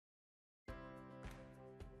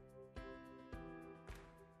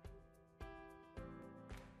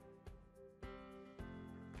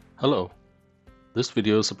Hello, this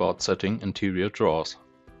video is about setting interior drawers.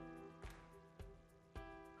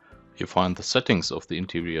 You find the settings of the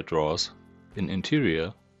interior drawers in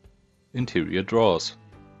Interior Drawers.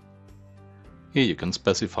 Here you can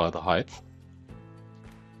specify the height,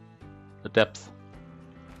 the depth,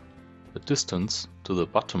 the distance to the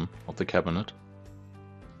bottom of the cabinet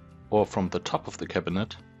or from the top of the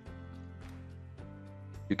cabinet.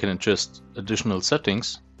 You can adjust additional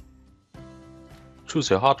settings, choose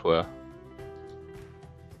your hardware,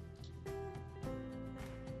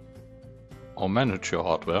 or manage your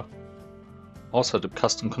hardware, or set a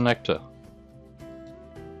custom connector.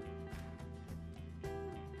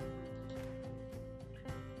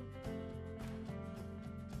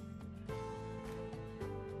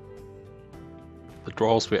 The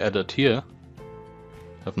drawers we added here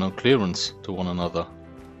have no clearance to one another.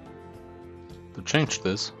 To change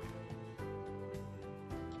this,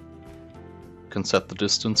 you can set the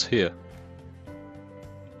distance here.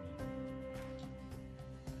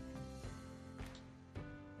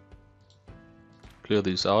 Clear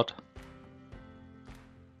these out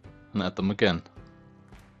and add them again.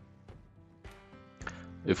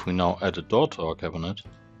 If we now add a door to our cabinet,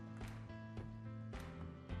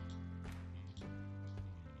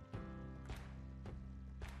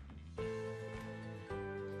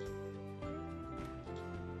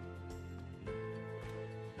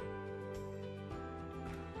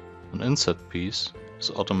 an inset piece is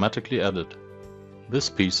automatically added. This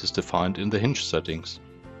piece is defined in the hinge settings.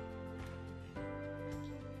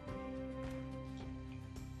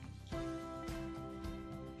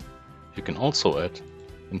 You can also add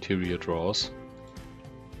interior drawers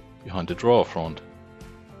behind the drawer front.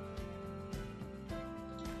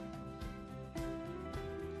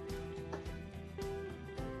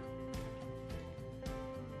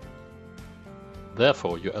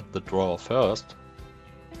 Therefore, you add the drawer first,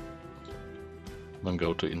 then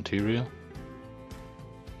go to Interior,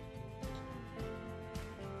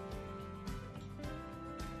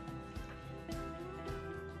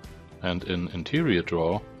 and in Interior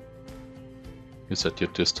Drawer you set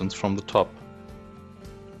your distance from the top.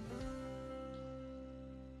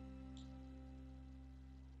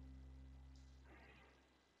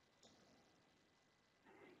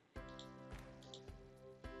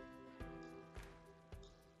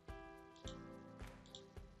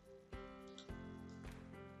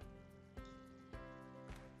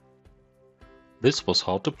 This was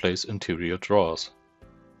how to place interior drawers.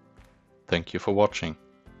 Thank you for watching.